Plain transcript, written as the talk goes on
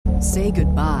Say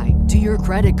goodbye to your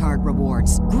credit card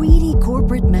rewards. Greedy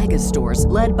corporate mega stores,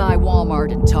 led by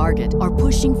Walmart and Target, are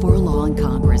pushing for a law in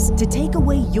Congress to take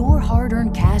away your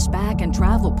hard-earned cash back and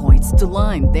travel points to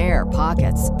line their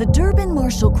pockets. The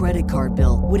Durbin-Marshall credit card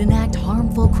bill would enact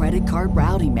harmful credit card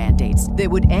routing mandates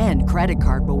that would end credit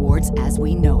card rewards as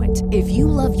we know it. If you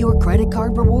love your credit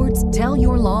card rewards, tell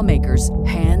your lawmakers,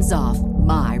 hands off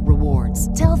My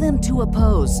Rewards. Tell them to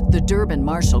oppose the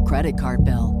Durbin-Marshall credit card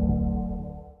bill.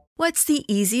 What's the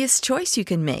easiest choice you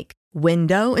can make?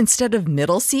 Window instead of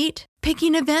middle seat?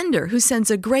 Picking a vendor who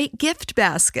sends a great gift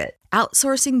basket?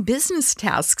 Outsourcing business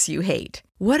tasks you hate?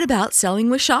 What about selling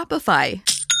with Shopify?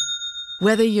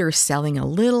 Whether you're selling a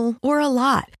little or a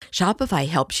lot, Shopify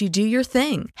helps you do your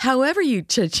thing, however you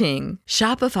cha-ching.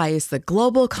 Shopify is the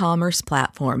global commerce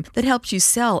platform that helps you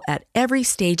sell at every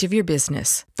stage of your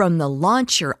business. From the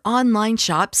launch your online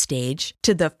shop stage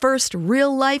to the first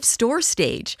real-life store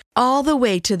stage, all the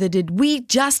way to the did we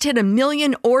just hit 1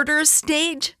 million orders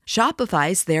stage.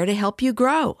 Shopify's there to help you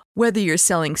grow. Whether you're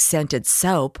selling scented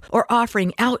soap or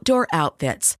offering outdoor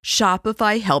outfits,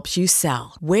 Shopify helps you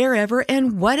sell. Wherever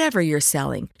and whatever you're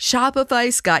selling,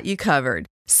 Shopify's got you covered.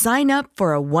 Sign up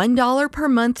for a $1 per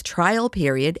month trial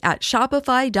period at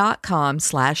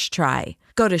shopify.com/try.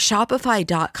 Go to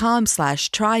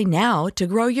shopify.com/try now to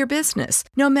grow your business,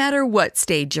 no matter what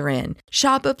stage you're in.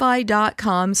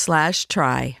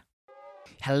 Shopify.com/try.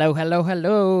 Hello, hello,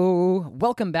 hello.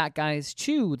 Welcome back, guys,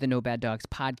 to the No Bad Dogs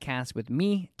podcast with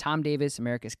me, Tom Davis,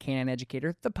 America's Canine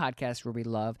Educator, the podcast where we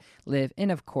love, live,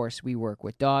 and of course, we work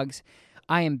with dogs.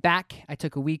 I am back. I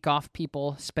took a week off,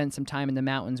 people, spent some time in the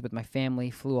mountains with my family,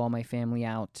 flew all my family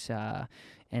out,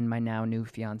 and my now new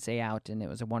fiance out, and it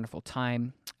was a wonderful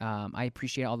time. I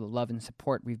appreciate all the love and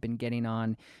support we've been getting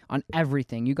on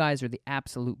everything. You guys are the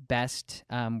absolute best.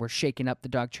 We're shaking up the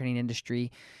dog training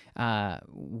industry,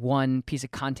 one piece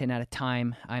of content at a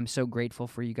time. I'm so grateful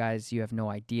for you guys. You have no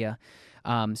idea.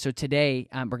 So today,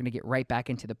 we're going to get right back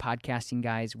into the podcasting,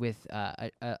 guys, with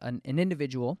an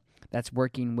individual that's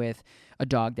working with a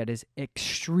dog that is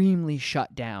extremely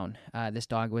shut down. This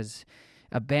dog was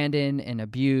abandoned and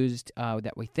abused,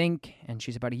 that we think, and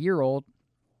she's about a year old.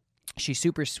 She's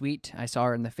super sweet. I saw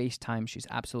her in the FaceTime. She's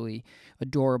absolutely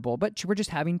adorable, but we're just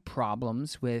having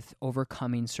problems with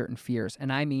overcoming certain fears,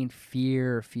 and I mean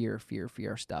fear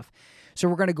stuff. So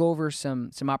we're going to go over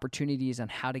some opportunities on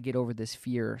how to get over this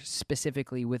fear,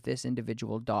 specifically with this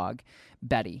individual dog,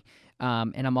 Betty.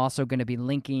 And I'm also going to be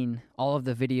linking all of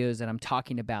the videos that I'm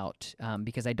talking about,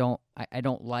 because I don't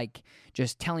like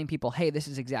just telling people, hey, this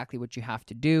is exactly what you have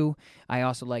to do. I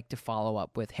also like to follow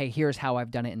up with, hey, here's how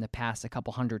I've done it in the past a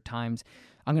couple hundred times.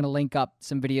 I'm going to link up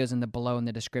some videos below in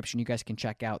the description you guys can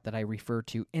check out that I refer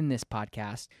to in this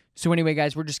podcast. So anyway,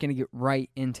 guys, we're just going to get right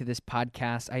into this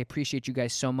podcast. I appreciate you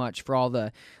guys so much for all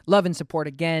the love and support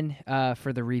again,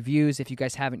 for the reviews. If you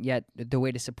guys haven't yet, the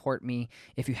way to support me,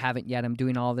 if you haven't yet, I'm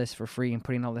doing all this for free and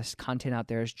putting all this content out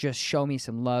there, is just show me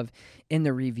some love in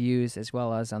the reviews, as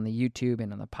well as on the YouTube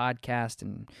and on the podcast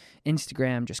and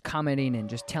Instagram, just commenting and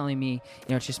just telling me,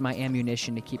 it's just my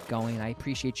ammunition to keep going. I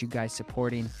appreciate you guys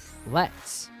supporting.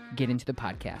 Let's get into the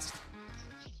podcast.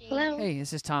 Hello. Hey,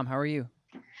 this is Tom. How are you?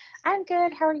 I'm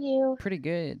good. How are you? Pretty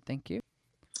good. Thank you.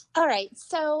 All right.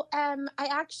 So I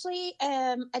actually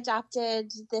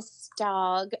adopted this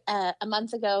dog a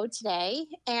month ago today,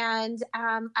 and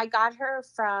I got her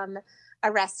from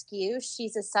a rescue.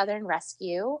 She's a Southern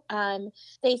rescue.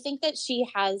 They think that she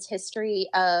has history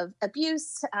of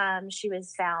abuse. She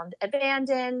was found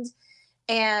abandoned,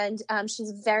 and she's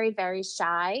very, very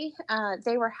shy.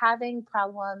 They were having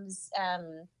problems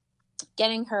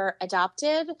getting her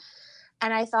adopted.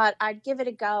 And I thought I'd give it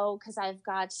a go because I've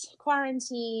got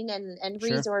quarantine and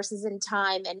Sure. resources and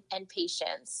time and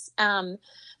patience.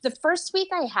 The first week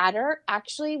I had her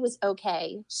actually was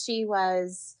okay. She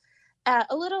was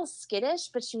a little skittish,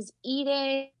 but she was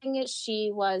eating.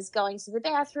 She was going to the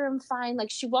bathroom fine.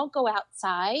 Like, she won't go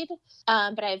outside.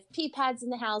 But I have pee pads in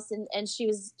the house, and she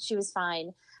was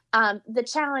fine. The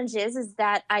challenge is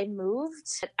that I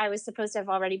moved. I was supposed to have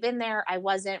already been there. I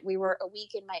wasn't. We were a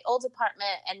week in my old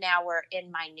apartment, and now we're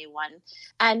in my new one.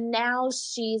 And now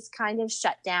she's kind of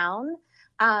shut down.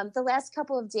 The last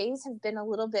couple of days have been a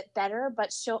little bit better,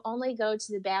 but she'll only go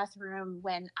to the bathroom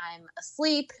when I'm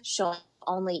asleep. She'll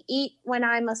only eat when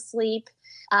I'm asleep.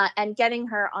 And getting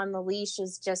her on the leash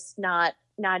is just not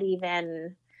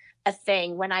even a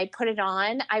thing. When I put it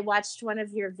on, I watched one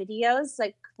of your videos,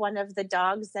 like one of the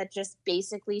dogs that just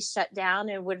basically shut down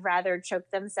and would rather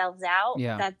choke themselves out.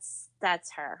 Yeah.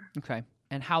 That's her. Okay.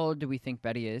 And how old do we think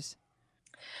Betty is?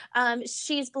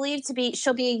 She's believed to be,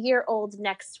 she'll be a year old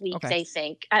next week, Okay. they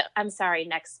think. I'm sorry,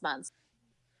 next month.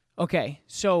 Okay,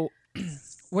 so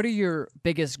what are your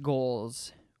biggest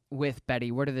goals with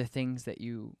Betty? What are the things that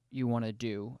you want to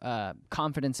do?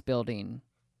 Confidence building,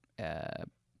 uh,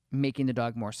 making the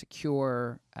dog more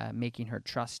secure, making her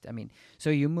trust. I mean, so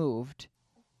you moved,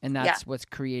 and Yeah. that's what's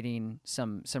creating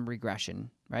some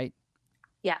regression, right?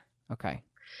 Yeah. Okay.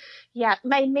 Yeah,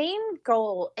 my main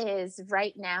goal is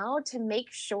right now to make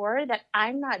sure that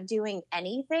I'm not doing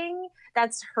anything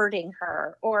that's hurting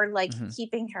her or like Hmm.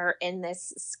 keeping her in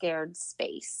this scared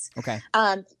space. Okay.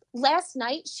 Um, Last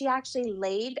night, she actually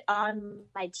laid on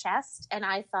my chest, and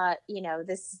I thought,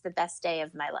 this is the best day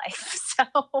of my life.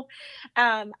 So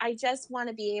I just want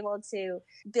to be able to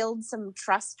build some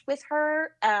trust with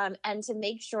her, and to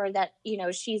make sure that,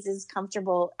 she's as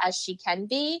comfortable as she can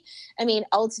be. I mean,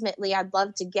 ultimately, I'd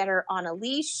love to get her on a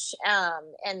leash,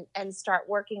 and start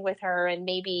working with her and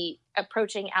maybe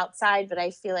approaching outside, but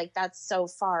I feel like that's so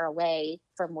far away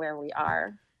from where we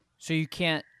are. So you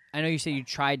can't. I know you say you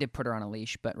tried to put her on a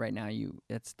leash, but right now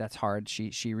that's hard.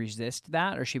 She resists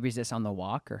that, or she resists on the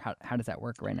walk, or how does that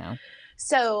work right now?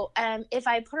 So if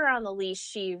I put her on the leash,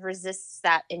 she resists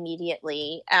that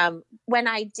immediately. When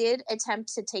I did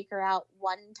attempt to take her out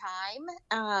one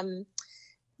time,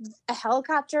 a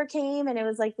helicopter came and it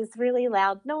was like this really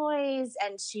loud noise,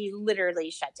 and she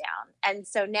literally shut down. And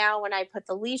so now when I put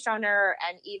the leash on her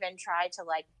and even try to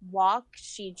like walk,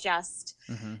 she just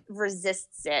Mm-hmm.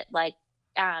 resists it. Like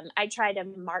I tried a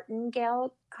martingale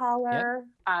Yep. collar,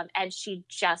 and she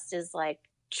just is like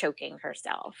choking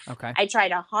herself. Okay. I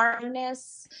tried a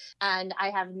harness and I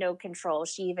have no control.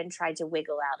 She even tried to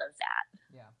wiggle out of that.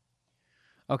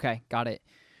 Yeah. Okay. Got it.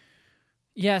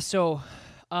 Yeah. So,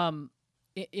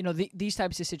 these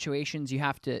types of situations, you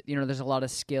have to, there's a lot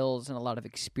of skills and a lot of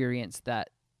experience that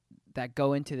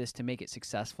go into this to make it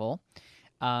successful.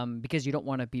 Because you don't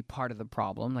want to be part of the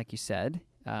problem, like you said,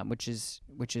 which is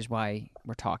why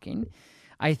we're talking.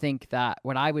 I think that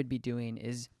what I would be doing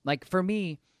is, like, for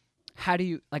me, how do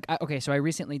you okay? So I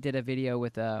recently did a video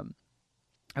with a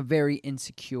very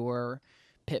insecure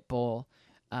pit bull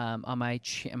on my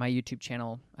YouTube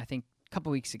channel. I think a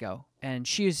couple weeks ago, and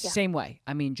she was the same way.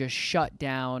 I mean, just shut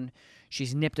down.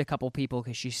 She's nipped a couple people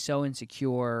because she's so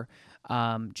insecure.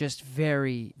 Just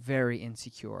very, very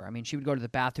insecure. I mean, she would go to the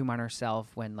bathroom on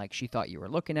herself when like she thought you were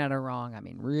looking at her wrong. I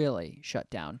mean, really shut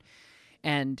down.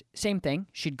 And same thing,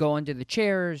 she'd go under the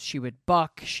chairs, she would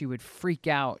buck, she would freak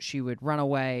out, she would run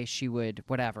away, she would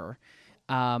whatever.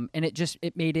 And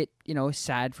it made it,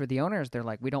 sad for the owners. They're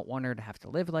like, we don't want her to have to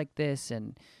live like this,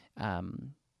 and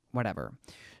whatever.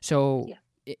 So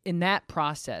in that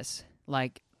process,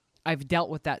 like, I've dealt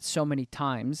with that so many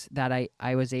times that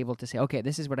I was able to say, okay,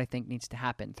 this is what I think needs to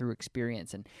happen through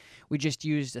experience. And we just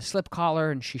used a slip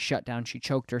collar, and she shut down, she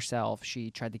choked herself,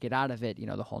 she tried to get out of it,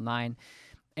 the whole nine.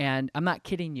 And I'm not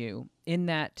kidding you. In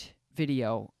that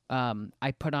video,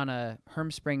 I put on a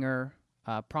Hermspringer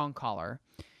prong collar,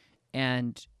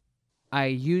 and I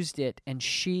used it. And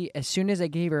she, as soon as I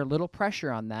gave her a little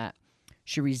pressure on that,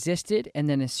 she resisted. And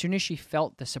then as soon as she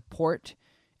felt the support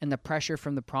and the pressure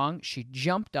from the prong, she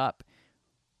jumped up,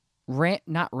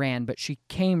 but she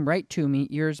came right to me,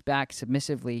 ears back,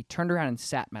 submissively, turned around and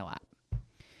sat in my lap.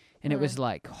 And it was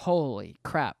like, holy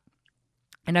crap.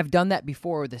 And I've done that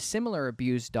before with a similar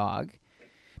abused dog,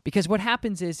 because what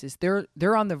happens is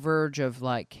they're on the verge of,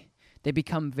 like, they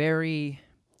become very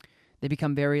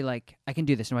like, I can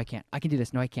do this, no I can't. I can do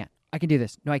this, no I can't. I can do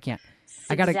this, no I can't.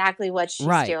 I gotta, exactly what she's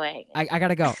doing. I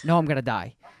gotta go. No, I'm gonna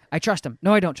die. I trust him.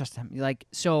 No, I don't trust him. Like,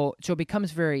 so it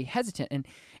becomes very hesitant.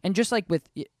 And just like with,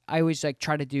 I always like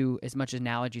try to do as much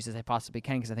analogies as I possibly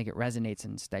can, because I think it resonates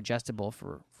and it's digestible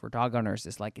for dog owners.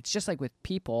 It's like, it's just like with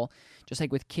people, just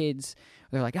like with kids.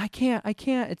 They're like, I can't.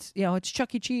 It's, it's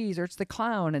Chuck E. Cheese, or it's the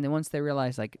clown. And then once they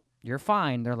realize, like, you're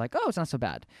fine, they're like, oh, it's not so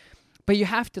bad. But you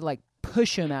have to, like,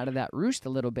 push them out of that roost a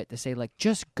little bit to say, like,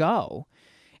 just go.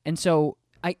 And so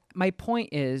my point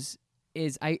is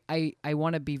I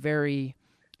want to be very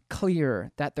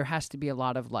clear that there has to be a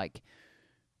lot of, like,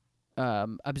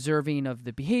 observing of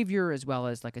the behavior, as well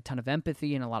as like a ton of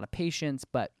empathy and a lot of patience.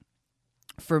 But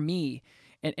for me,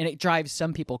 and it drives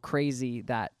some people crazy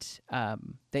that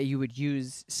that you would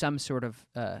use some sort of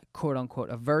quote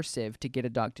unquote aversive to get a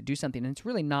dog to do something, and it's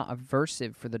really not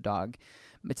aversive for the dog.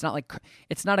 It's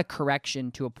not a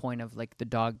correction to a point of, like, the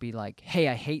dog be like, hey,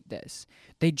 I hate this.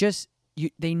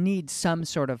 They need some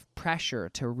sort of pressure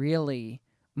to really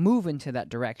move into that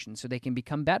direction so they can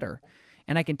become better.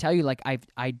 And I can tell you, like,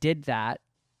 I did that,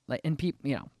 like, and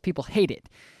people hated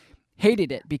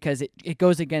it because it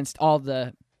goes against all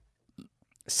the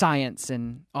science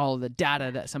and all the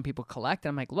data that some people collect. And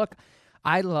I'm like, look,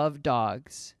 I love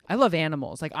dogs. I love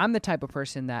animals. Like, I'm the type of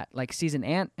person that like sees an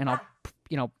ant and I'll,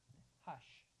 you know,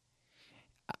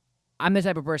 I'm the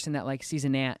type of person that like sees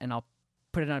an ant and I'll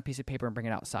put it on a piece of paper and bring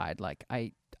it outside. Like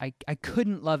I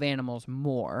couldn't love animals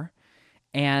more.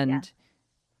 And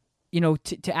you know,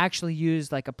 to actually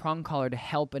use like a prong collar to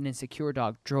help an insecure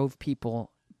dog drove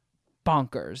people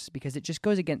bonkers, because it just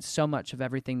goes against so much of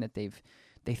everything that they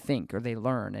think or they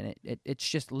learn, and it's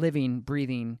just living,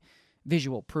 breathing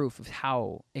visual proof of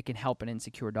how it can help an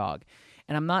insecure dog.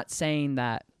 And I'm not saying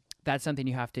that that's something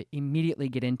you have to immediately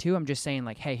get into. I'm just saying,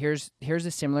 like, hey, here's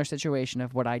a similar situation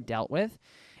of what I dealt with,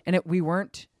 and we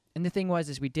weren't. And the thing was,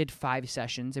 is we did 5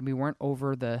 sessions, and we weren't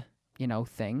over the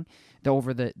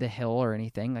over the hill or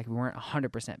anything. Like, we weren't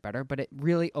 100% better, but it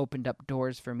really opened up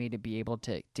doors for me to be able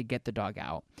to get the dog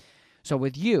out. So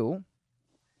with you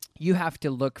have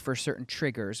to look for certain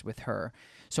triggers with her.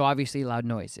 So obviously loud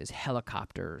noises,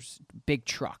 helicopters, big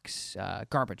trucks,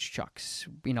 garbage trucks,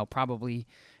 you know, probably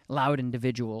loud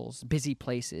individuals, busy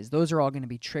places. Those are all going to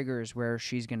be triggers where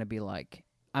she's going to be like,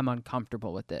 I'm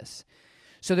uncomfortable with this.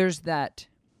 So there's that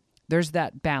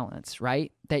balance,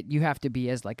 right? That you have to be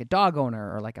as like a dog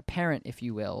owner or like a parent, if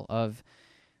you will, of,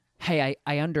 hey,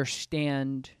 I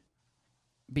understand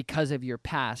because of your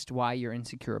past why you're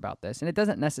insecure about this. And it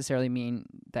doesn't necessarily mean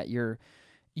that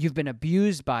you've been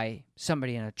abused by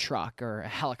somebody in a truck or a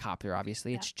helicopter,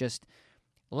 obviously. Yeah. It's just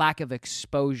lack of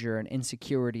exposure and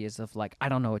insecurity is of like, I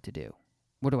don't know what to do.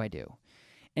 What do I do?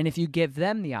 And if you give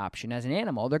them the option as an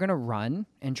animal, they're going to run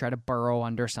and try to burrow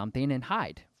under something and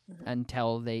hide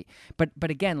until they, but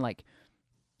again, like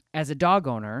as a dog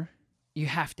owner, you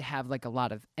have to have like a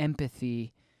lot of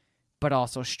empathy, but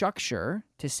also structure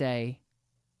to say,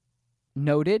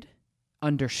 noted,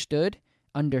 understood,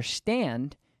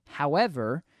 understand.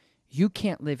 However, you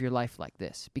can't live your life like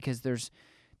this because that's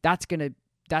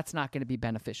not gonna be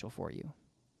beneficial for you,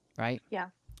 right? Yeah.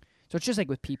 So it's just like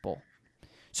with people.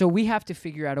 So we have to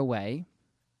figure out a way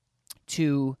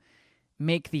to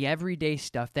make the everyday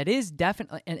stuff that is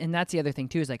definitely, and that's the other thing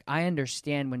too, is like, I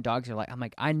understand when dogs are like, I'm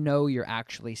like, I know you're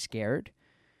actually scared.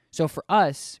 So for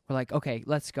us, we're like, okay,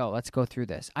 let's go through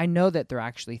this. I know that they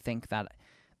actually think that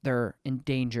they're in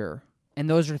danger. And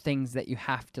those are things that you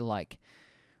have to like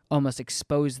almost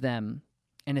expose them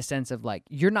in a sense of like,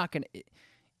 you're not going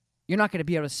to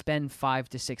be able to spend 5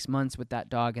 to 6 months with that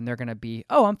dog and they're going to be,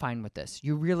 oh, I'm fine with this.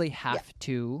 You really have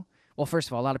to, well, first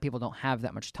of all, a lot of people don't have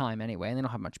that much time anyway, and they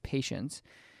don't have much patience.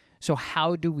 So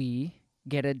how do we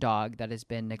get a dog that has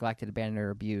been neglected, abandoned, or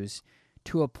abused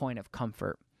to a point of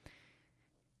comfort?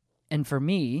 And for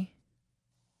me,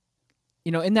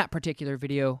 you know, in that particular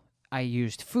video, I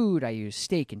used food, I used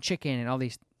steak and chicken and all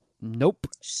these. Nope.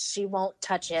 She won't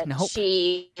touch it. Nope.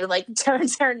 She like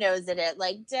turns her nose at it.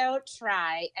 Like, don't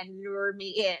try and lure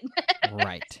me in.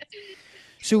 Right.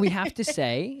 So we have to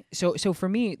say, so for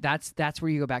me, that's where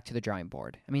you go back to the drawing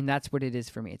board. I mean, that's what it is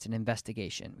for me. It's an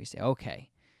investigation. We say, okay,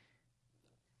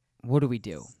 what do we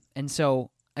do? And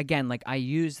so again, like I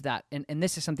use that, and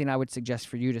this is something I would suggest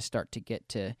for you to start to get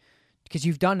to, because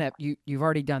you've done it, you've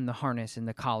already done the harness and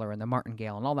the collar and the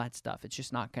martingale and all that stuff. It's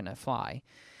just not going to fly.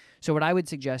 So what I would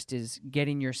suggest is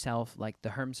getting yourself like the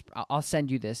Herms. I'll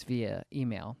send you this via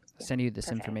email. I'll send you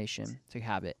this information so you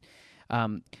have it.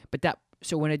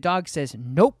 So when a dog says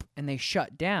nope and they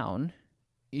shut down,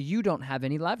 you don't have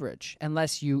any leverage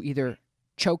unless you either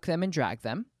choke them and drag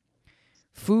them.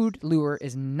 Food lure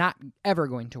is not ever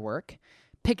going to work.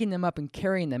 Picking them up and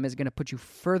carrying them is going to put you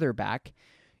further back.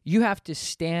 You have to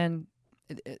stand,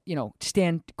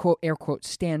 quote, air quote,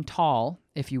 stand tall,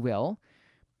 if you will,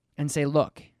 and say,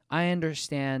 look, I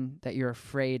understand that you're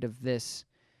afraid of this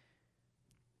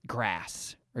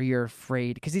grass, or you're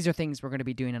afraid, because these are things we're going to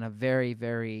be doing in a very,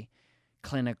 very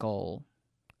clinical,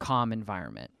 calm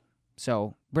environment.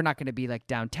 So we're not going to be like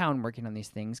downtown working on these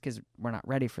things because we're not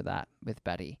ready for that with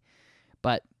Betty.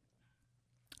 But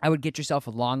I would get yourself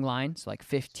a long line, so like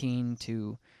 15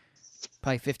 to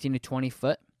 20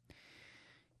 foot.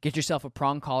 Get yourself a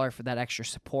prong collar for that extra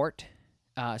support,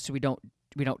 so we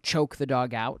don't choke the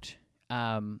dog out.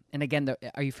 And again,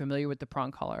 are you familiar with the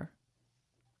prong collar?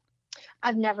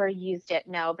 I've never used it,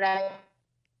 no, but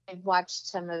I've watched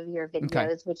some of your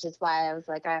videos, which is why I was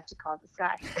like, I have to call this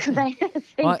guy because I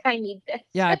think I need this.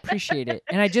 Yeah, I appreciate it.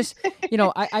 And I just,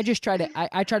 I just try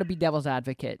to be devil's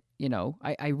advocate.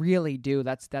 I really do.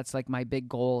 That's like my big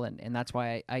goal. And that's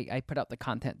why I put out the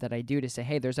content that I do to say,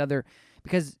 hey, there's other,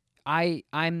 because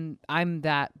I'm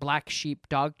that black sheep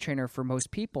dog trainer for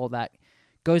most people that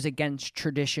goes against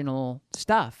traditional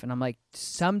stuff. And I'm like,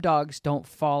 some dogs don't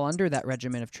fall under that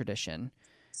regimen of tradition.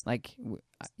 Like,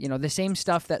 the same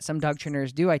stuff that some dog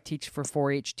trainers do, I teach for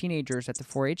 4-H teenagers at the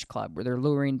 4-H club, where they're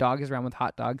luring dogs around with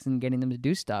hot dogs and getting them to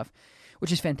do stuff,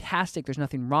 which is fantastic. There's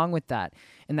nothing wrong with that.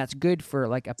 And that's good for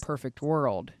like a perfect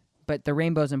world. But the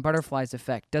rainbows and butterflies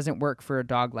effect doesn't work for a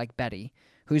dog like Betty,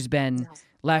 who's been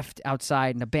left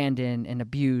outside and abandoned and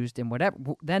abused and whatever.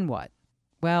 Then what?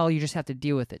 Well, you just have to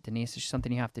deal with it, Denise. It's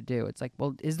something you have to do. It's like,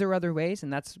 well, is there other ways?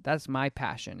 And that's my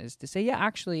passion, is to say, yeah,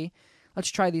 actually, let's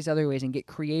try these other ways and get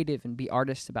creative and be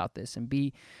artists about this and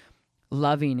be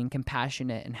loving and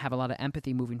compassionate and have a lot of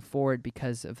empathy moving forward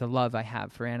because of the love I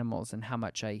have for animals and how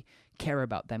much I care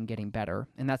about them getting better.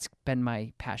 And that's been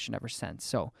my passion ever since.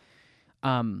 So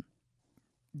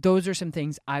those are some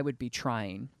things I would be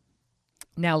trying.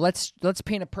 Now let's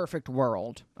paint a perfect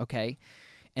world, okay?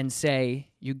 And say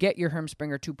you get your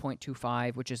Hermspringer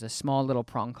 2.25, which is a small little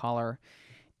prong collar,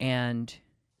 and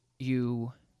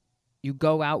you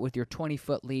go out with your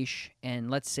 20-foot leash, and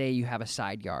let's say you have a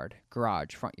side yard,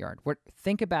 garage, front yard.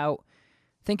 Think about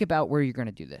where you're going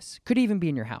to do this. Could even be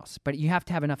in your house, but you have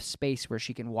to have enough space where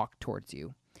she can walk towards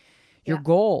you. Your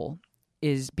goal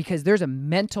is, because there's a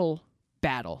mental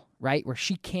battle, right, where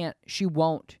she doesn't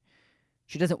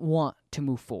want to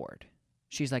move forward.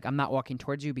 She's like, I'm not walking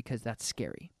towards you because that's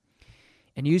scary.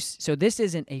 So this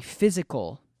isn't a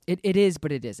physical. It is,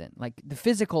 but it isn't. Like, the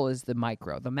physical is the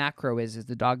micro. The macro is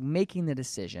the dog making the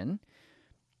decision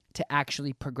to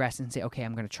actually progress and say, okay,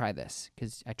 I'm going to try this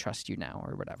because I trust you now,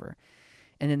 or whatever.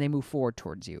 And then they move forward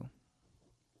towards you.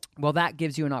 Well, that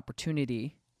gives you an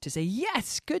opportunity to say,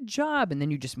 yes, good job. And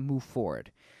then you just move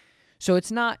forward. So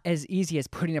it's not as easy as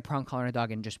putting a prong collar on a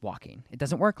dog and just walking. It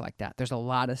doesn't work like that. There's a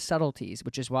lot of subtleties,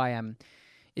 which is why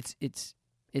it's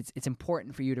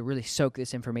important for you to really soak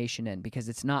this information in, because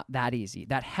it's not that easy.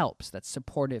 That helps. That's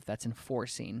supportive. That's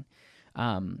enforcing.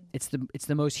 It's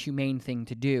the most humane thing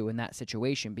to do in that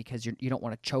situation, because you don't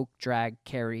want to choke, drag,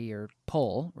 carry, or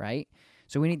pull, right?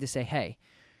 So we need to say, hey,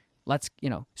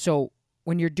 so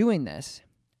when you're doing this,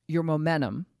 your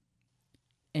momentum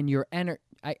and your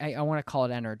I want to call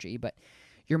it energy, but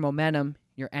your momentum,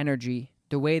 your energy,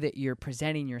 the way that you're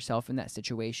presenting yourself in that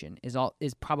situation is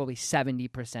probably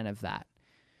 70% of that.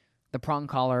 The prong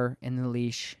collar and the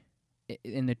leash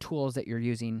and the tools that you're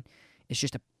using is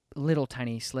just a little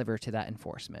tiny sliver to that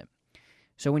enforcement.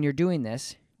 So when you're doing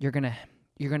this, you're gonna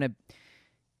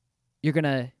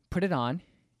put it on.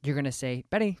 You're gonna say,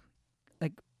 Betty,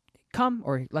 like, come,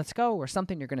 or let's go, or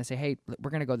something. You're gonna say, hey, we're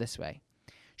gonna go this way.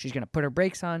 She's going to put her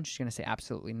brakes on. She's going to say,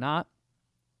 absolutely not.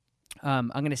 I'm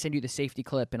going to send you the safety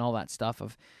clip and all that stuff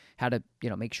of how to,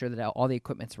 make sure that all the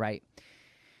equipment's right.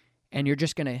 And you're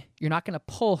not going to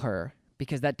pull her,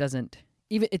 because it doesn't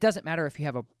matter if you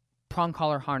have a prong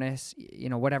collar harness,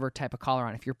 whatever type of collar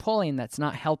on. If you're pulling, that's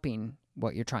not helping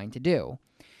what you're trying to do.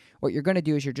 What you're going to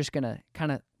do is you're just going to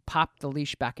kind of pop the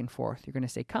leash back and forth. You're going to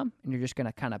say, come, and you're just going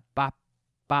to kind of bop,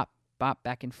 bop, bop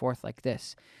back and forth like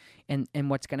this. And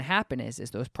what's going to happen is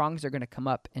those prongs are going to come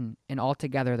up, and all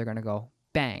together they're going to go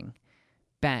bang,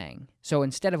 bang. So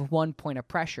instead of one point of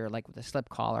pressure, like with a slip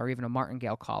collar or even a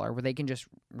martingale collar, where they can just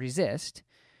resist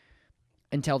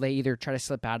until they either try to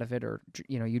slip out of it or,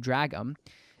 you drag them,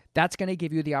 that's going to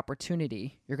give you the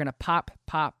opportunity. You're going to pop,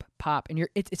 pop, pop. And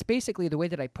it's basically, the way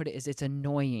that I put it is, it's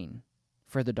annoying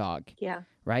for the dog. Yeah.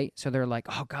 Right? So they're like,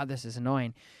 oh, God, this is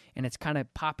annoying. And it's kind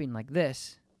of popping like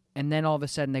this. And then all of a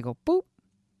sudden they go, boop,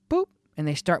 boop, and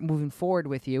they start moving forward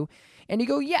with you, and you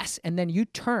go, yes, and then you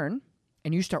turn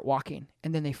and you start walking,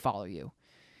 and then they follow you.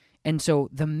 And so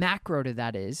the macro to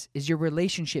that is your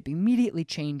relationship immediately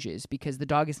changes, because the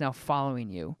dog is now following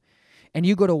you, and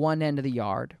you go to one end of the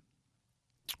yard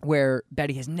where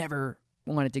Betty has never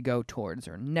wanted to go towards,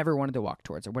 or never wanted to walk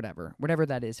towards, or whatever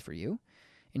that is for you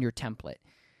in your template.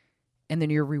 And then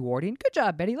you're rewarding, good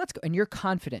job, Betty, let's go. And you're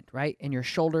confident, right? And your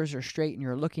shoulders are straight, and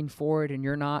you're looking forward, and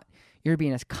you're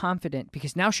being as confident,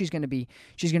 because now she's going to be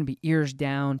ears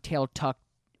down, tail tucked,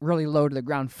 really low to the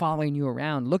ground, following you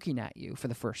around, looking at you for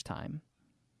the first time.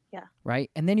 Yeah.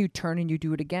 Right? And then you turn and you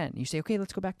do it again. You say, okay,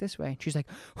 let's go back this way. And she's like,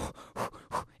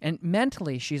 and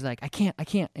mentally she's like, I can't.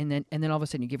 And then all of a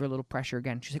sudden you give her a little pressure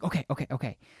again. She's like,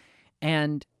 okay.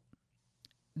 And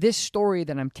this story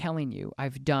that I'm telling you,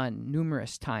 I've done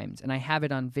numerous times, and I have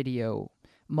it on video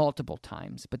multiple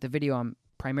times. But the video I'm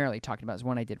primarily talking about is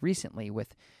one I did recently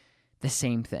with the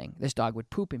same thing. This dog would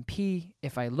poop and pee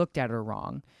if I looked at her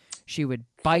wrong. She would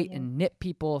bite and nip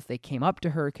people if they came up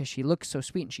to her, because she looks so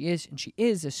sweet, and she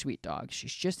is a sweet dog.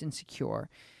 She's just insecure.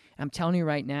 I'm telling you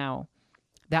right now,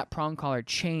 that prong collar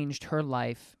changed her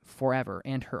life forever,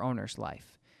 and her owner's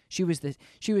life.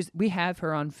 We have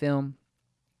her on film,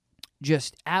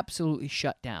 just absolutely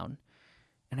shut down.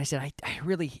 And I said, I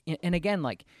really, and again,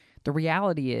 like the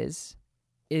reality is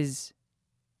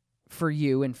for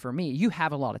you and for me, you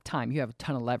have a lot of time. You have a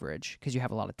ton of leverage because you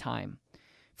have a lot of time.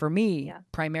 For me,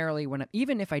 primarily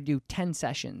even if I do 10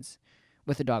 sessions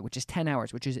with a dog, which is 10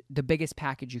 hours, which is the biggest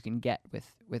package you can get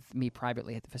with me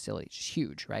privately at the facility. It's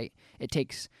huge, right? It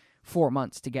takes 4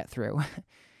 months to get through.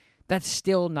 That's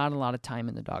still not a lot of time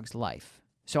in the dog's life.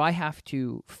 So I have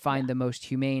to find the most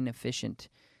humane, efficient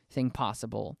thing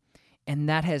possible. And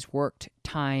that has worked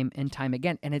time and time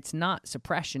again. And it's not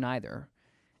suppression either.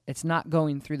 It's not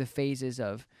going through the phases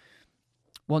of,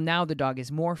 well, now the dog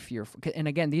is more fearful. And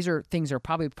again, these are things that are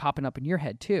probably popping up in your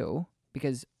head too,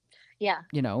 because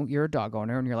you know, you're a dog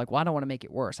owner and you're like, well, I don't want to make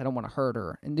it worse. I don't want to hurt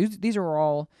her. And these are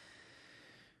all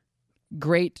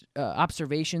great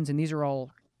observations, and these are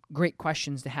all great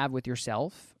questions to have with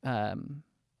yourself,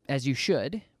 as you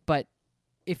should. But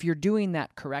if you're doing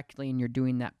that correctly and you're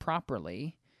doing that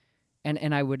properly,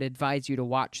 and I would advise you to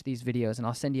watch these videos, and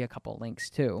I'll send you a couple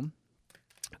links too,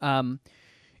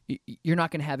 you're not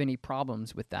going to have any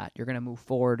problems with that. You're going to move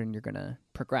forward and you're going to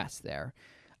progress there.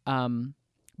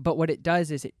 But what it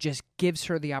does is it just gives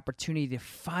her the opportunity to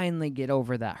finally get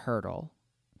over that hurdle.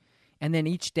 And then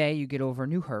each day you get over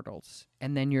new hurdles,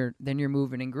 and then you're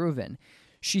moving and grooving.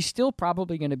 She's still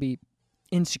probably going to be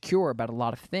insecure about a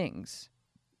lot of things,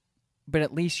 but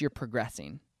at least you're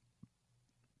progressing.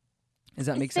 Does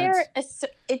that make sense?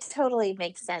 It totally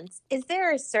makes sense. Is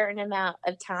there a certain amount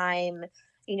of time,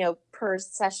 you know, per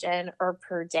session or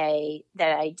per day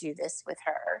that I do this with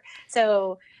her?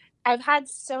 So I've had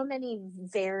so many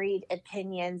varied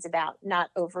opinions about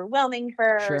not overwhelming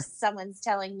her. Sure. Someone's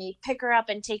telling me, pick her up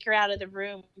and take her out of the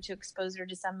room to expose her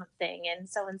to something. And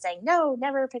someone's saying, no,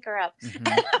 never pick her up. Mm-hmm.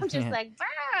 And I'm just like,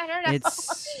 I don't know.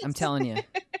 I'm telling you,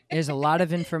 there's a lot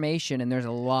of information, and there's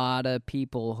a lot of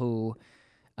people who,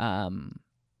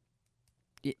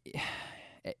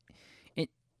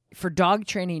 for dog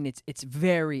training, it's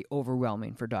very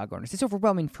overwhelming for dog owners. It's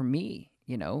overwhelming for me,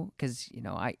 you know, because, you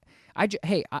know,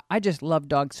 I just love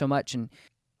dogs so much, and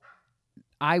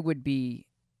I would be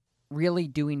really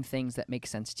doing things that make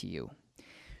sense to you.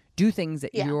 Do things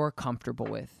that you're comfortable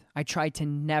with. I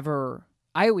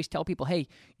always tell people, hey,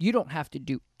 you don't have to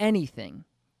do anything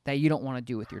that you don't want to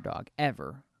do with your dog,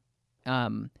 ever.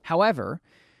 However,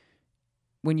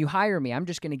 when you hire me, I'm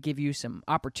just going to give you some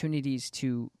opportunities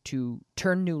to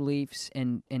turn new leaves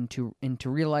and to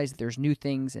realize that there's new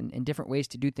things and different ways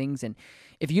to do things. And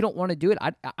if you don't want to do it,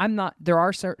 I'm not. There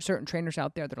are certain trainers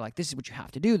out there that are like, this is what you have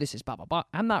to do. This is blah blah blah.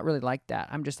 I'm not really like that.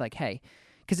 I'm just like, hey,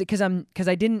 I'm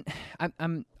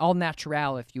all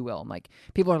natural, if you will. I'm like,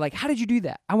 people are like, how did you do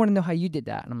that? I want to know how you did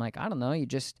that. And I'm like, I don't know. You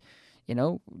just, you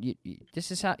know,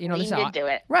 this is how, you know, this is how do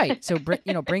it. Right. So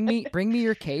bring me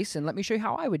your case and let me show you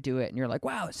how I would do it. And you're like,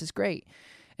 wow, this is great.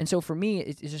 And so for me,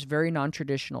 it's just very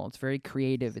non-traditional. It's very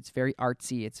creative. It's very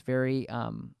artsy. It's very,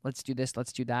 let's do this,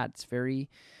 let's do that.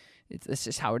 It's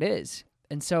just how it is.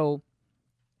 And so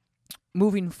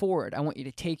moving forward, I want you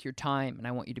to take your time, and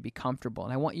I want you to be comfortable,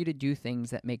 and I want you to do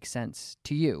things that make sense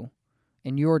to you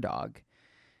and your dog,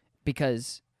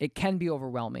 because it can be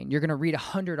overwhelming. You're going to read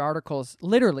 100 articles,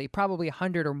 literally probably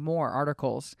 100 or more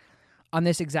articles on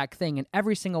this exact thing, and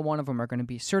every single one of them are going to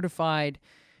be certified,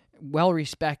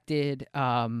 well-respected,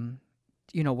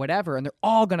 you know, whatever, and they're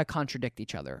all going to contradict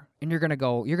each other. And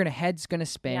head's going to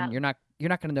spin. Yeah. You're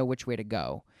not going to know which way to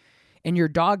go. And your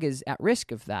dog is at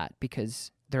risk of that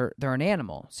because they're an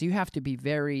animal. So you have to be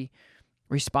very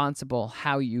responsible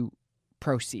how you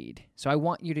proceed. So I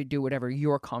want you to do whatever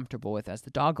you're comfortable with as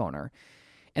the dog owner.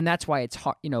 And that's why it's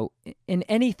hard, you know, in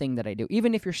anything that I do,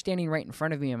 even if you're standing right in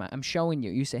front of me, I'm showing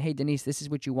you, you say, hey, Denise, this is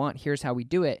what you want. Here's how we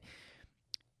do it.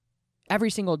 Every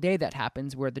single day that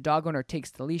happens where the dog owner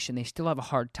takes the leash and they still have a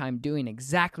hard time doing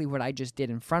exactly what I just did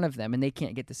in front of them, and they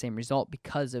can't get the same result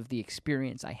because of the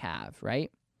experience I have,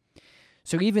 right?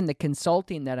 So even the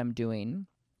consulting that I'm doing,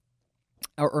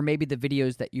 or maybe the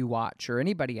videos that you watch or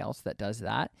anybody else that does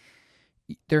that,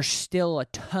 there's still a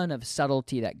ton of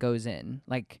subtlety that goes in,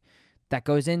 that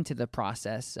goes into the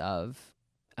process of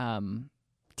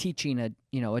teaching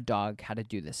a dog how to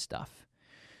do this stuff.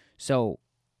 So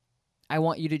I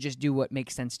want you to just do what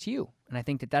makes sense to you. And I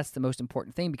think that that's the most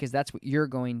important thing, because that's what you're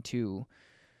going to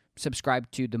subscribe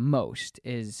to the most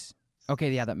is,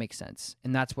 okay, yeah, that makes sense.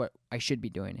 And that's what I should be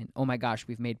doing. And oh my gosh,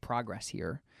 we've made progress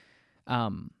here.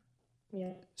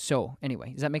 Yeah. So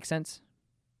anyway, does that make sense?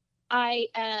 I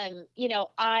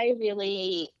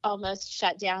really almost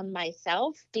shut down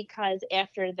myself, because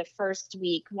after the first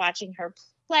week watching her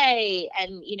play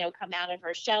and, come out of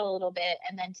her shell a little bit.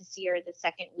 And then to see her the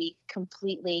second week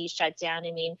completely shut down.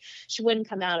 I mean, she wouldn't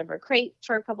come out of her crate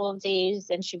for a couple of days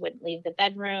and she wouldn't leave the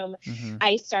bedroom. Mm-hmm.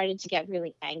 I started to get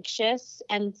really anxious.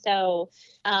 And so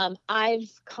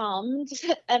I've calmed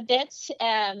a bit.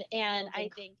 And I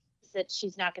think that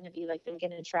she's not going to be like, I'm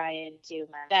going to try and do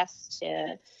my best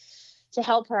to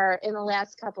help her. In the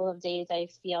last couple of days, I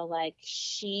feel like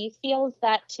she feels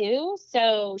that too.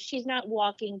 So she's not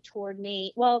walking toward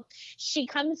me. Well, she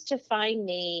comes to find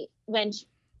me when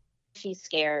she's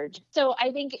scared. So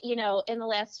I think, in the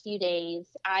last few days,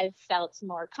 I've felt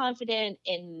more confident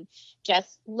in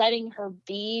just letting her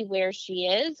be where she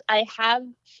is. I have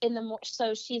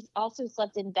so she's also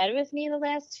slept in bed with me the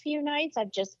last few nights.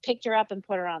 I've just picked her up and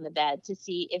put her on the bed to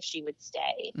see if she would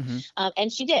stay. Mm-hmm. And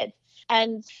she did.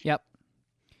 And yep.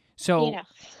 So,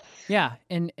 yeah,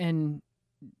 and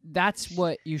that's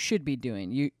what you should be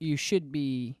doing. You should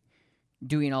be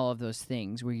doing all of those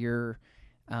things where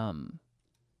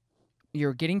you're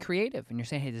getting creative and you're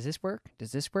saying, hey, does this work?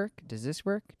 Does this work? Does this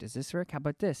work? Does this work? How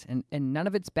about this? And none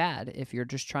of it's bad if you're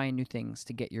just trying new things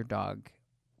to get your dog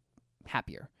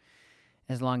happier,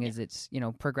 as long as it's,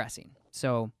 progressing.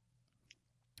 So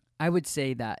I would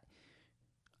say that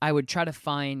I would try to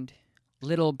find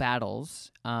little battles,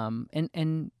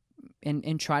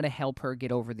 and try to help her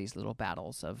get over these little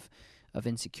battles of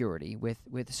insecurity with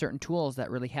certain tools that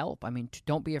really help. I mean,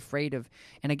 don't be afraid of,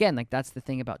 and again, like that's the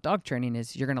thing about dog training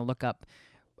is you're going to look up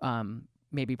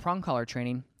maybe prong collar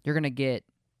training. You're going to get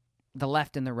the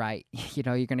left and the right, you're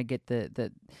going to get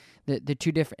the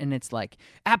two different, and it's like,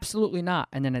 absolutely not.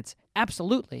 And then it's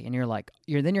absolutely. And you're like,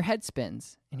 then your head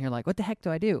spins and you're like, what the heck do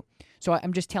I do? So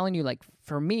I'm just telling you, like,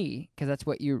 for me, cause that's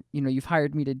what you've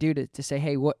hired me to do to say,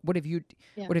 hey, what have you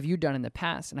done in the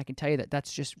past? And I can tell you that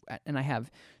that's just, and I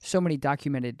have so many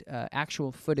documented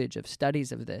actual footage of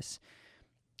studies of this,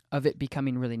 of it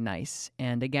becoming really nice.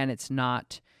 And again, it's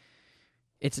not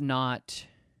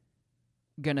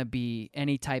going to be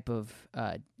any type of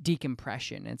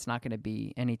decompression. It's not going to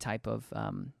be any type of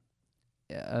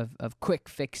quick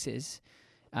fixes.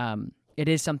 It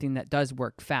is something that does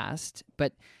work fast,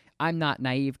 but I'm not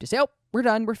naive to say, oh, we're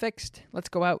done, we're fixed. Let's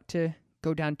go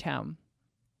downtown.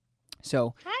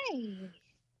 So hi,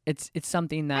 it's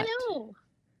something that I know.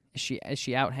 Is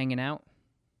she out hanging out?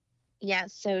 Yeah,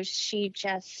 so she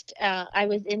just I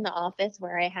was in the office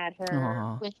where I had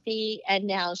her with me, and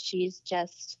now she's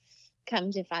just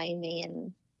come to find me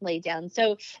and lay down.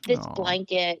 So this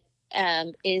blanket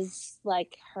is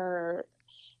like her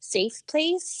safe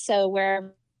place. So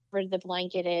wherever the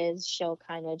blanket is, she'll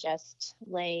kind of just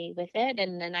lay with it.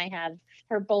 And then I have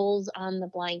her bowls on the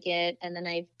blanket, and then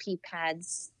I have pee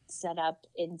pads set up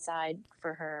inside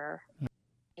for her.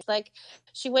 It's like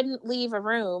she wouldn't leave a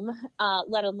room,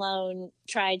 let alone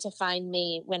try to find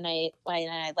me when I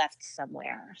left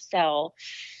somewhere. So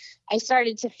I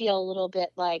started to feel a little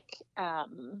bit like,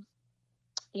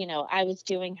 I was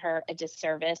doing her a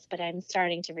disservice, but I'm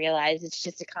starting to realize it's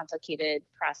just a complicated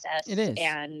process. It is.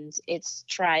 And it's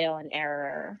trial and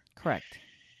error. Correct.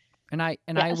 And I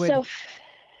would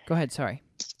go ahead. Sorry.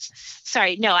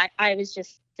 No, I was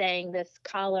just saying this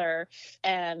collar,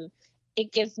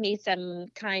 it gives me some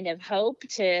kind of hope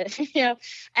to,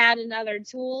 add another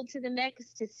tool to the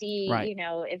mix to see, right.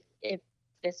 If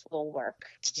this will work.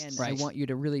 Again, right. I want you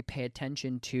to really pay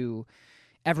attention to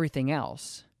everything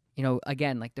else.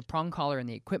 Again, like the prong collar and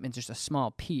the equipment's just a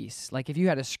small piece. Like if you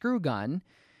had a screw gun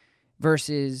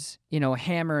versus, a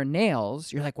hammer and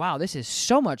nails, you're like, wow, this is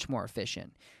so much more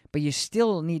efficient. But you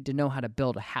still need to know how to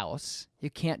build a house. You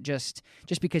can't just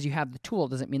because you have the tool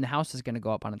doesn't mean the house is going to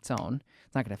go up on its own.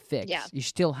 It's not going to fix. Yeah. You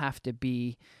still have to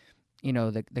be,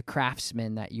 the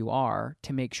craftsman that you are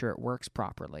to make sure it works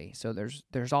properly. So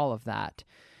there's all of that.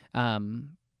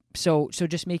 So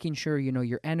just making sure,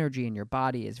 your energy and your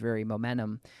body is very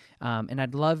momentum. And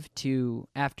I'd love to,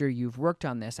 after you've worked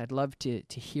on this, I'd love to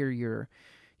hear your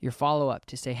follow-up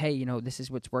to say, hey, this is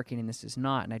what's working and this is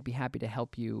not. And I'd be happy to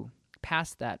help you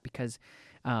past that because,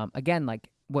 again, like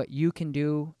what you can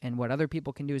do and what other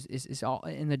people can do is all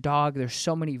in the dog. There's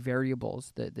so many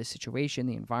variables, the situation,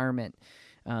 the environment,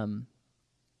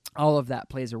 all of that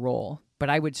plays a role. But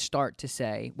I would start to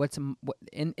say,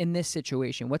 in this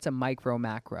situation, what's a micro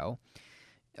macro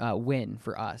win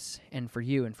for us and for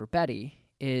you and for Betty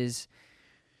is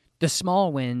the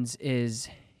small wins is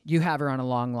you have her on a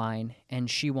long line and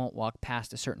she won't walk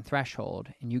past a certain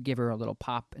threshold and you give her a little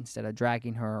pop instead of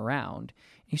dragging her around.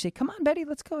 You say, come on, Betty,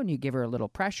 let's go. And you give her a little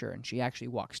pressure and she actually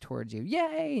walks towards you.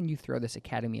 Yay! And you throw this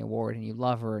Academy Award and you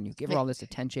love her and you give her all this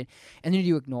attention. And then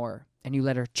you ignore her and you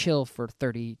let her chill for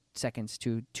 30 seconds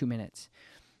to 2 minutes.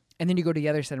 And then you go to the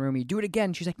other side of the room, you do it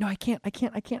again. She's like, no, I can't. And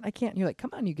you're like,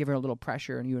 come on, you give her a little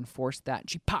pressure and you enforce that. And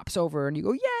she pops over and you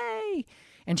go, yay.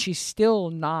 And she's still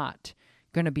not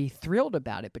going to be thrilled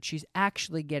about it, but she's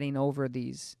actually getting over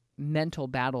these mental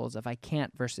battles of I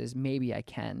can't versus maybe I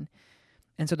can.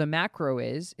 And so the macro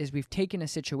is we've taken a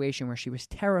situation where she was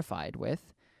terrified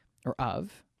with or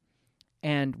of,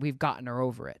 and we've gotten her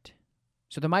over it.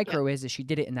 So the micro is she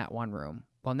did it in that one room.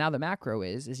 Well, now the macro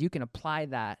is you can apply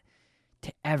that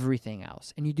to everything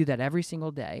else. And you do that every single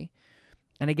day.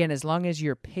 And again, as long as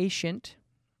you're patient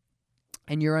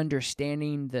and you're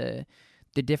understanding the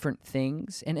different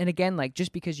things. And again, like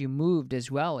just because you moved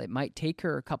as well, it might take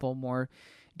her a couple more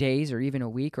days or even a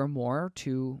week or more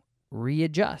to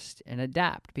readjust and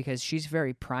adapt because she's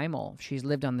very primal. She's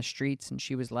lived on the streets and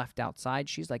she was left outside.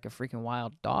 She's like a freaking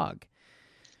wild dog.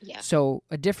 Yeah. So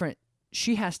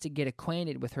she has to get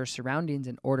acquainted with her surroundings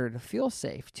in order to feel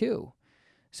safe too.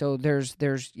 So there's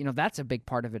that's a big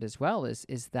part of it as well is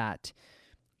that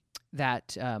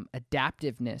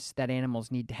adaptiveness that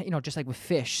animals need to, just like with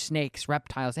fish, snakes,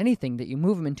 reptiles, anything that you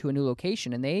move them into a new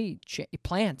location and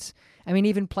plants. I mean,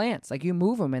 even plants, like you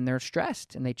move them and they're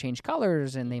stressed and they change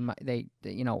colors and they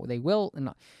will. And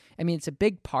I mean, it's a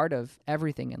big part of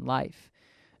everything in life.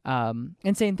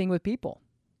 And same thing with people,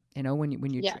 when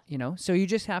you, so you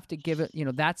just have to give it,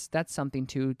 that's something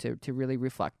to really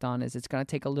reflect on is it's going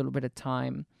to take a little bit of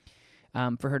time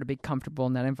for her to be comfortable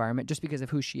in that environment just because of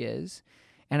who she is.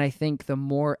 And I think the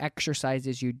more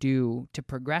exercises you do to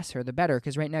progress her, the better.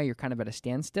 Because right now you're kind of at a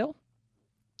standstill.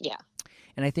 Yeah.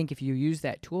 And I think if you use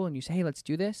that tool and you say, hey, let's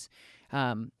do this,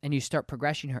 and you start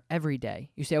progressing her every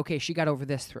day. You say, okay, she got over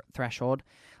this threshold.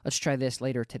 Let's try this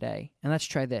later today. And let's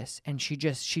try this. And she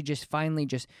just finally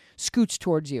just scoots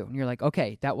towards you. And you're like,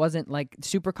 okay, that wasn't like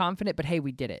super confident, but hey,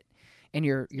 we did it. And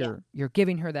you're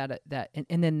giving her that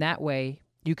and then that way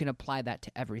you can apply that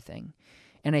to everything.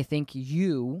 And I think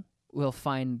you will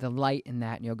find the light in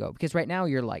that and you'll go. Because right now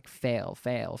you're like, fail.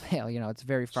 It's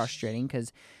very frustrating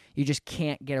because you just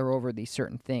can't get her over these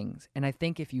certain things. And I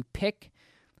think if you pick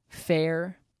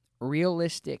fair,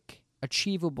 realistic,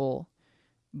 achievable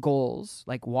goals,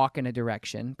 like walk in a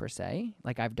direction per se,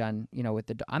 like I've done, with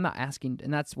I'm not asking,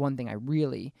 and that's one thing I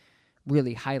really,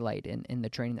 really highlight in the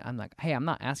training. I'm like, hey, I'm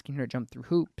not asking her to jump through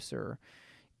hoops or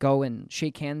go and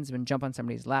shake hands and jump on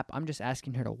somebody's lap. I'm just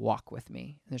asking her to walk with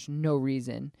me. There's no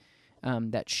reason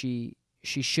that she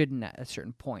shouldn't at a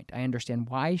certain point. I understand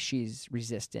why she's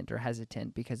resistant or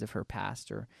hesitant because of her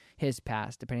past or his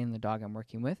past, depending on the dog I'm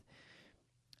working with.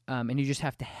 And you just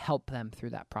have to help them through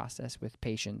that process with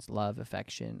patience, love,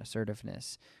 affection,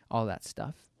 assertiveness, all that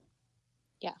stuff.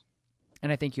 Yeah.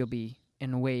 And I think you'll be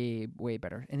in way, way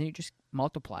better. And then you just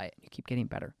multiply it. You keep getting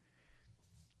better.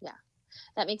 Yeah,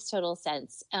 that makes total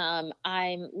sense.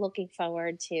 I'm looking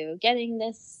forward to getting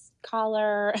this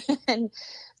collar and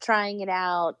trying it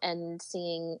out and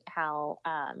seeing how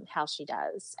she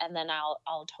does. And then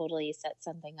I'll totally set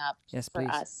something up for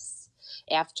us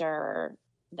after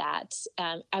that.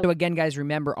 So again, guys,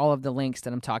 remember all of the links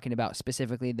that I'm talking about,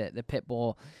 specifically the pit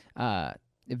bull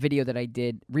video that I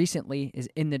did recently is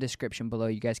in the description below.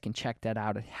 You guys can check that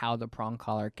out, how the prong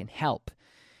collar can help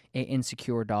an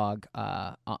insecure dog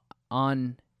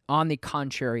on the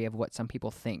contrary of what some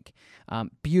people think.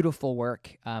 Beautiful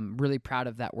work. Really proud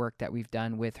of that work that we've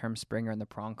done with Herm Springer and the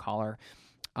prong collar,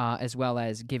 as well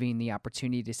as giving the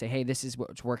opportunity to say, hey, this is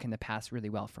what's worked in the past really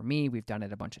well for me. We've done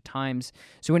it a bunch of times.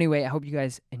 So anyway, I hope you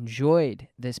guys enjoyed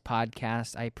this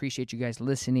podcast. I appreciate you guys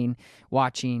listening,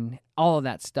 watching, all of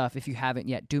that stuff. If you haven't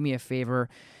yet, do me a favor.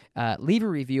 Leave a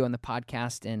review on the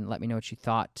podcast and let me know what you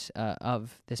thought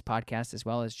of this podcast as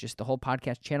well as just the whole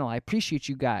podcast channel. I appreciate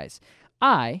you guys.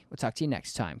 I will talk to you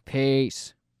next time.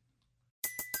 Peace.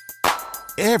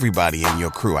 Everybody in your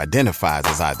crew identifies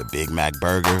as either Big Mac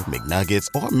Burger, McNuggets,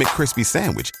 or McCrispy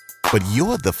Sandwich. But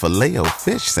you're the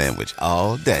Filet-O-Fish Sandwich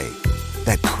all day.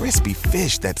 That crispy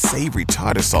fish, that savory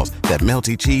tartar sauce, that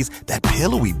melty cheese, that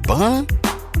pillowy bun.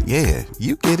 Yeah,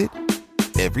 you get it.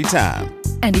 Every time.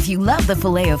 And if you love the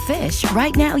Filet-O-Fish,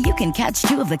 right now you can catch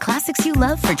two of the classics you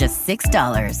love for just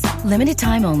 $6. Limited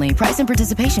time only. Price and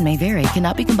participation may vary.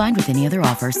 Cannot be combined with any other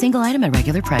offer. Single item at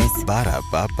regular price.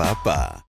 Ba-da-ba-ba-ba.